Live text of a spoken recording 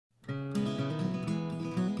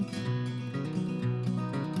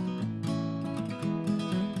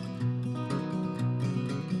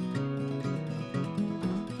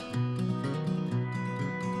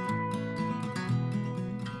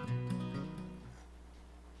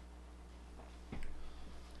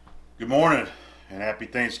Good morning and happy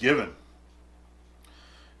Thanksgiving.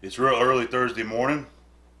 It's real early Thursday morning.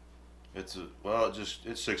 It's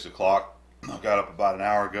 6 o'clock. I got up about an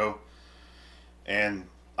hour ago, and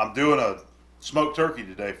I'm doing a smoked turkey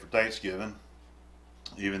today for Thanksgiving.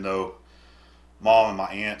 Even though Mom and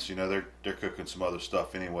my aunts, they're cooking some other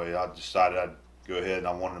stuff anyway. I decided I'd go ahead and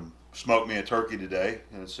I wanted to smoke me a turkey today,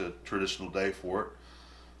 and it's a traditional day for it.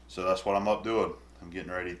 So that's what I'm up doing. I'm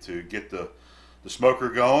getting ready to get the smoker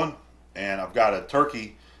going, and I've got a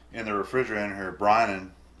turkey in the refrigerator here brining.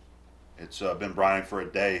 It's been brining for a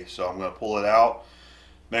day, so I'm going to pull it out,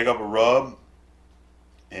 make up a rub,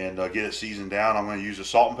 and get it seasoned down. I'm going to use a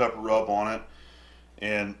salt and pepper rub on it,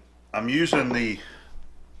 and I'm using the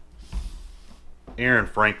Aaron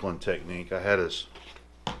Franklin technique. That's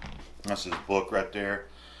his book right there.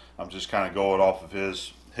 I'm just kind of going off of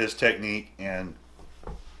his technique, and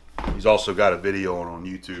he's also got a video on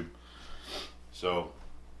YouTube. So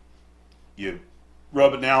you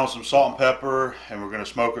rub it down with some salt and pepper, and we're going to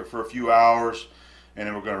smoke it for a few hours, and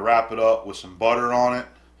then we're going to wrap it up with some butter on it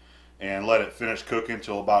and let it finish cooking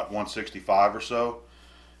till about 165 or so,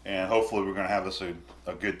 and hopefully we're going to have us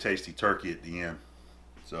a good tasty turkey at the end.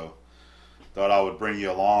 So thought I would bring you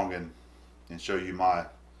along and show you my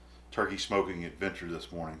turkey smoking adventure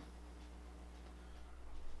this morning.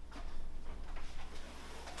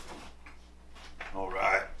 All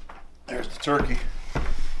right, there's the turkey.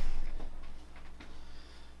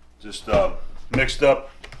 Just mixed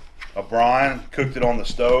up a brine, cooked it on the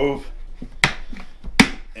stove,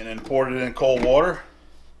 and then poured it in cold water,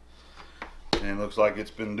 and it looks like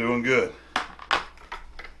it's been doing good.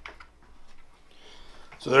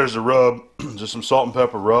 So there's the rub, just some salt and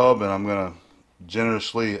pepper rub, and I'm gonna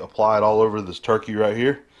generously apply it all over this turkey right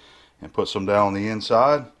here and put some down on the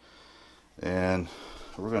inside, and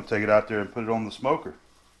we're gonna take it out there and put it on the smoker.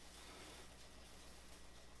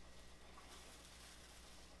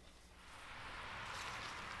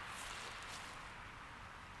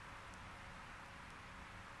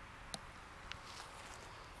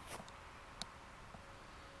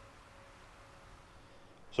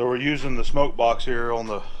 So we're using the smoke box here on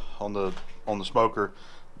the smoker.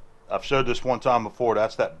 I've showed this one time before.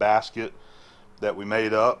 That's that basket that we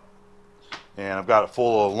made up, and I've got it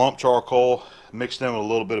full of lump charcoal mixed in with a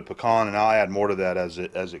little bit of pecan, and I'll add more to that as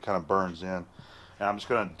it kind of burns in. And I'm just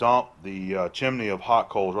going to dump the chimney of hot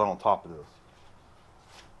coals right on top of this.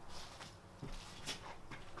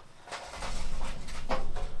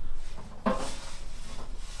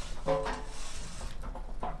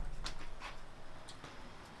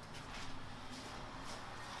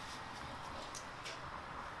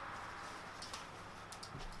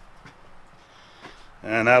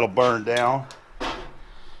 And that'll burn down.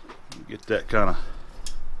 Get that kind of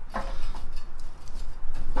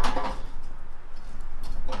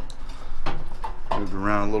moved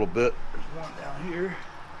around a little bit. There's one down here.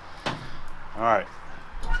 Alright,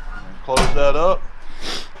 close that up.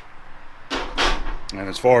 And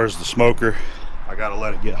as far as the smoker, I gotta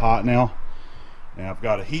let it get hot now. And I've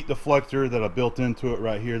got a heat deflector that I built into it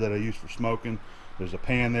right here that I use for smoking. There's a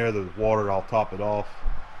pan there, there's water, I'll top it off.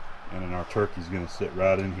 And then our turkey's gonna sit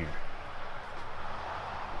right in here.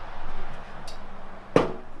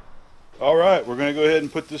 All right, we're gonna go ahead and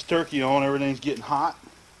put this turkey on. Everything's getting hot.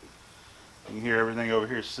 You can hear everything over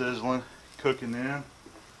here sizzling, cooking in.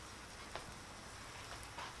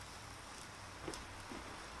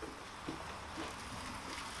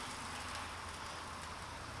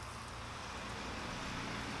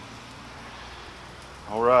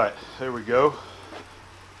 All right, there we go.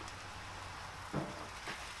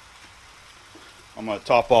 I'm going to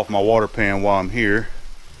top off my water pan while I'm here.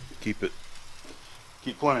 Keep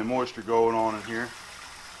plenty of moisture going on in here.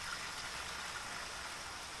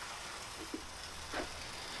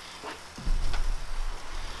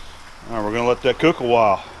 All right, we're going to let that cook a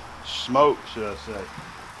while. Smoke, should I say.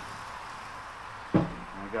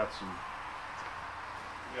 I got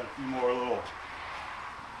a few more little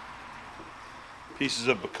pieces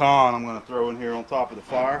of pecan I'm going to throw in here on top of the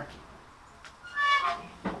fire.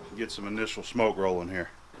 Get some initial smoke rolling here.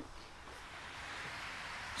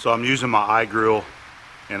 So I'm using my iGrill,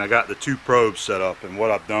 and I got the two probes set up, and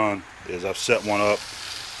what I've done is I've set one up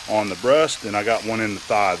on the breast and I got one in the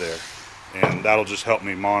thigh there, and that'll just help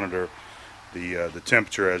me monitor the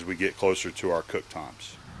temperature as we get closer to our cook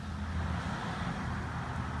times.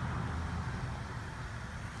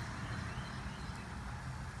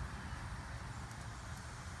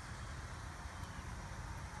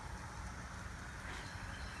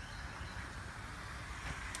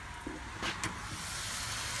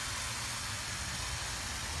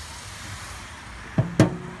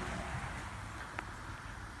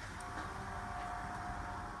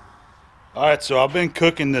 Alright, so I've been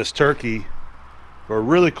cooking this turkey for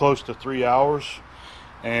really close to 3 hours,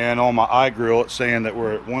 and on my iGrill it's saying that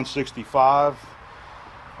we're at 165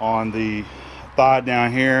 on the thigh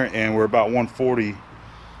down here, and we're about 140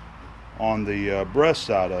 on the breast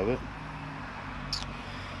side of it.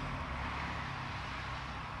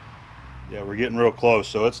 Yeah, we're getting real close,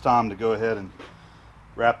 so it's time to go ahead and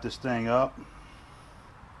wrap this thing up.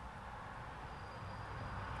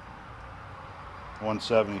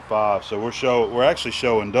 175. So we're actually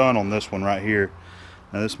showing done on this one right here.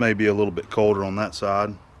 Now this may be a little bit colder on that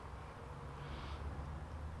side.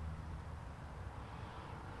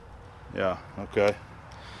 Yeah, okay.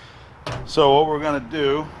 So what we're gonna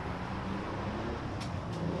do,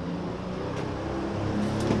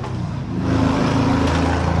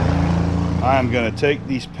 I'm gonna take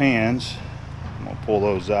these pans, I'm gonna pull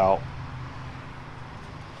those out.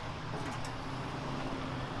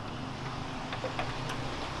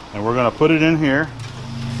 And we're going to put it in here.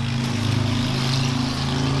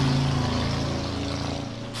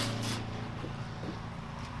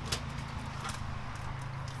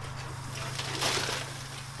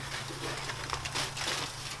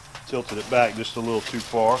 Tilted it back just a little too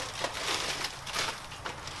far.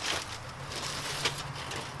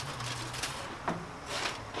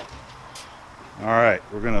 All right,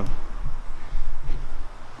 we're going to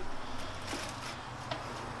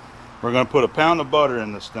put a pound of butter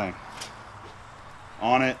in this thing.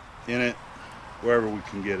 On it, in it, wherever we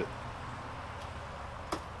can get it.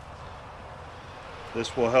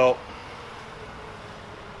 This will help,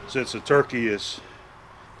 since the turkey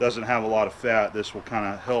doesn't have a lot of fat, this will kind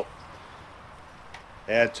of help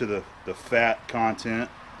add to the fat content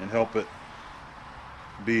and help it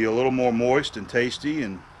be a little more moist and tasty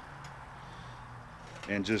and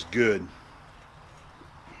just good.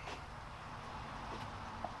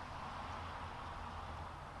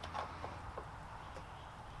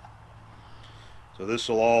 So this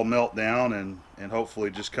will all melt down and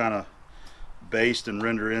hopefully just kind of baste and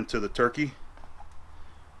render into the turkey.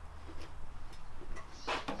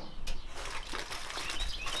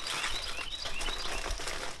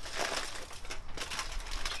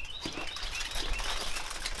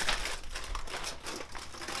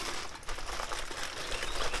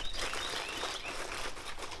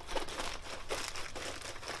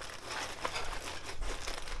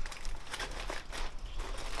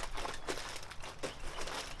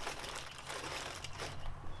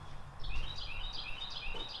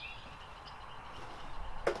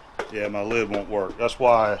 Yeah, my lid won't work. That's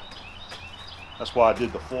why I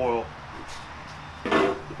did the foil.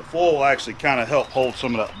 The foil will actually kind of help hold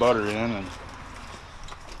some of that butter in, and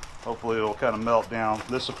hopefully it'll kind of melt down.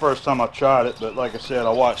 This is the first time I've tried it, but like I said,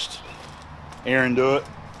 I watched Aaron do it,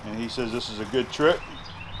 and he says this is a good trick.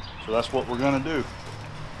 So that's what we're gonna do.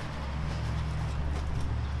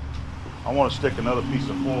 I want to stick another piece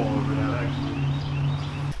of foil over that actually.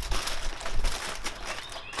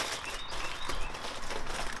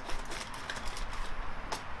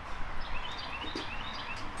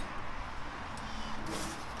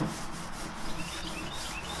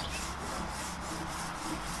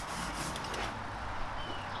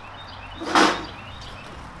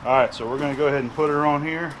 Alright, so we're going to go ahead and put her on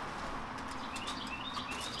here.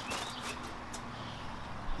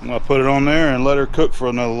 I'm going to put it on there and let her cook for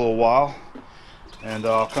another little while. And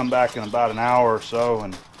I'll come back in about an hour or so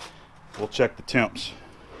and we'll check the temps.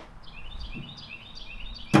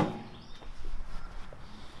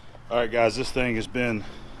 Alright guys, this thing has been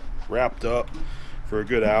wrapped up for a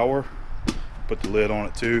good hour. Put the lid on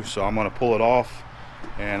it too, so I'm going to pull it off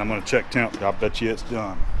and I'm going to check temp. I bet you it's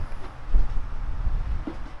done.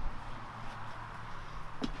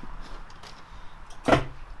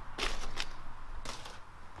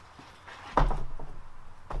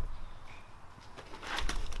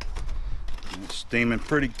 Steaming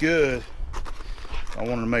pretty good. I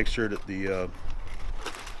wanted to make sure that the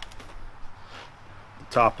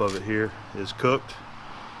top of it here is cooked.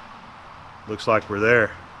 Looks like we're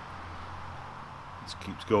there. This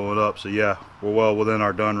keeps going up, so yeah, we're well within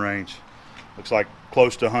our done range. Looks like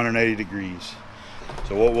close to 180 degrees.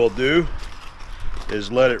 So what we'll do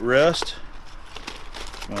is let it rest.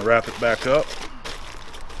 I'm gonna wrap it back up.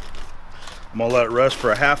 I'm gonna let it rest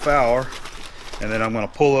for a half hour, and then I'm gonna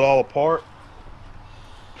pull it all apart.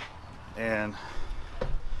 And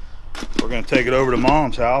we're going to take it over to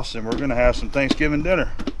Mom's house and we're going to have some Thanksgiving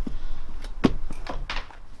dinner.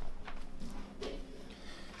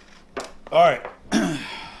 Alright, I'm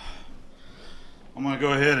going to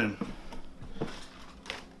go ahead and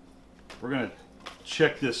we're going to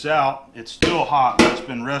check this out. It's still hot, but it's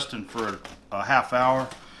been resting for a half hour.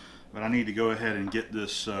 but I need to go ahead and get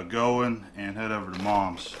this going and head over to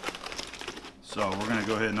Mom's. So we're gonna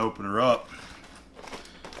go ahead and open her up,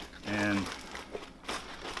 and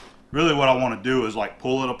really what I want to do is like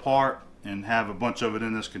pull it apart and have a bunch of it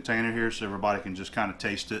in this container here so everybody can just kind of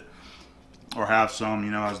taste it or have some,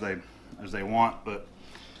 you know, as they want. But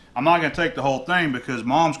I'm not going to take the whole thing because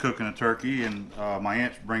Mom's cooking a turkey and my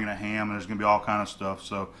aunt's bringing a ham, and there's going to be all kind of stuff.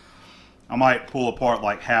 So I might pull apart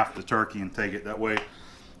like half the turkey and take it. That way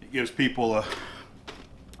it gives people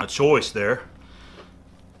a choice there.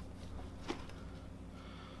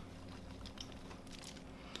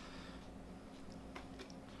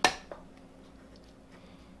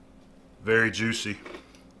 Very juicy.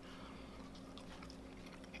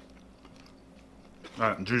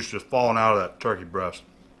 That juice just falling out of that turkey breast.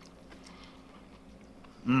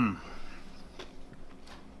 Mmm.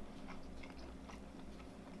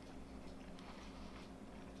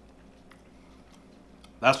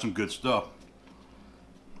 That's some good stuff.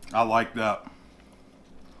 I like that.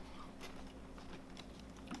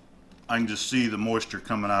 I can just see the moisture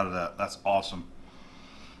coming out of that. That's awesome.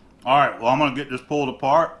 All right, well, I'm gonna get this pulled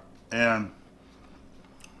apart, and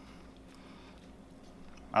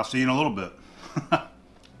I'll see you in a little bit.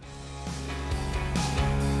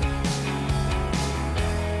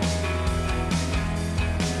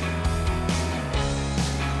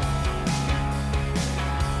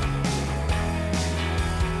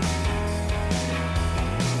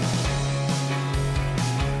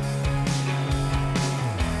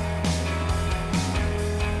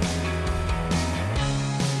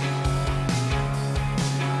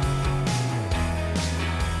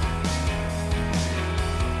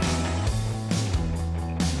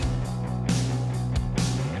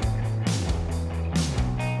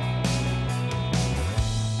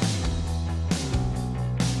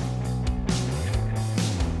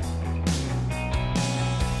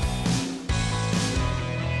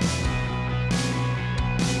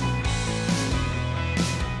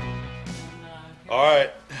 All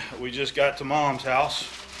right, we just got to Mom's house.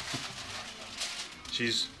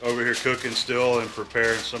 She's over here cooking still and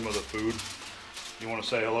preparing some of the food. You want to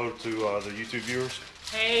say hello to the YouTube viewers?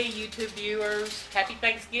 Hey, YouTube viewers. Happy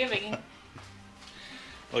Thanksgiving.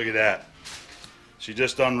 Look at that. She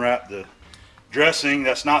just unwrapped the dressing.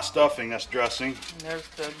 That's not stuffing, that's dressing. And there's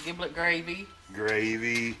the giblet gravy.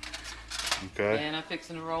 Gravy. Okay. And I'm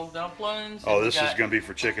fixing to roll dumplings. Oh, this is going to be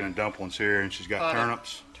for chicken and dumplings here. And she's got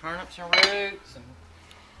turnips. Turnips and roots and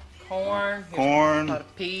corn. Here's corn. a pot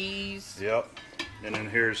of peas. Yep. And then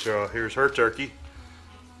here's her turkey.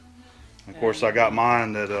 Of course, I got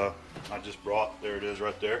mine that I just brought. There it is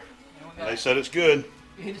right there. They said it's good.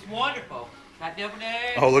 It's wonderful. Got deviled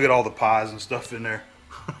eggs. Oh, look at all the pies and stuff in there.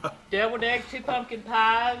 Deviled eggs, 2 pumpkin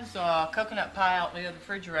pies, coconut pie out in the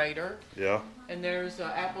refrigerator. Yeah. And there's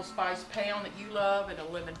apple spice pound that you love and a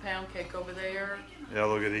lemon pound cake over there. Yeah,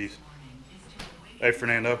 look at these. Hey,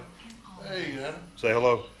 Fernando. Hey, Adam. Say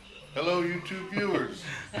hello. Hello, YouTube viewers.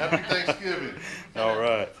 Happy Thanksgiving. All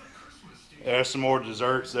right. There's some more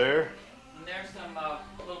desserts there. And there's some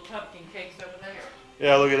little pumpkin cakes over there.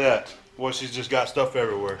 Yeah, look at that. Boy, she's just got stuff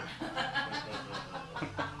everywhere.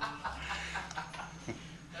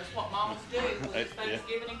 That's what mamas do when it's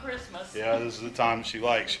Thanksgiving and Christmas. Yeah, this is the time she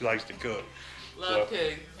likes. She likes to cook. Love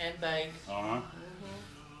to, and bake. Uh-huh.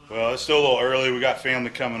 Well, it's still a little early. We got family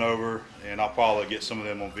coming over, and I'll probably get some of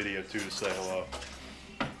them on video too to say hello.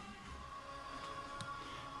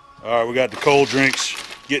 All right, we got the cold drinks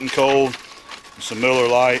getting cold, some Miller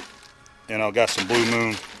Lite, and I've got some Blue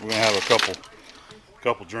Moon. We're gonna have a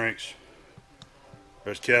couple drinks.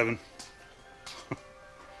 There's Kevin.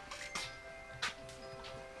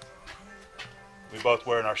 We both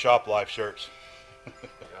wearing our Shop Life shirts.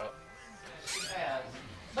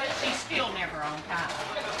 But she's still never on time.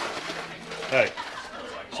 Hey,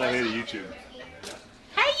 say hey to YouTube.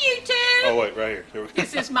 Hey, YouTube! Oh wait, right here. Here we go.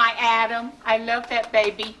 This is my Adam. I love that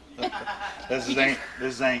baby. This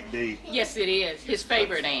is Aunt D. Yes, it is. His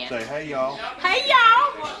favorite aunt. Say hey y'all. Hey,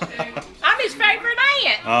 y'all! I'm his favorite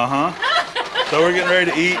aunt. So we're getting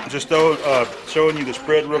ready to eat. Just showing you the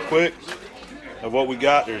spread real quick of what we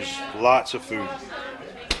got. There's lots of food.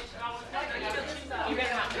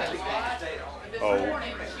 Oh,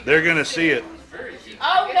 they're gonna see it.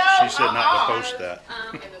 Oh, no! She said not to post that.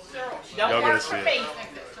 Don't Y'all work gonna for see me. it.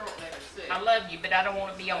 I love you, but I don't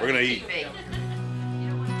want to be on We're gonna TV. eat.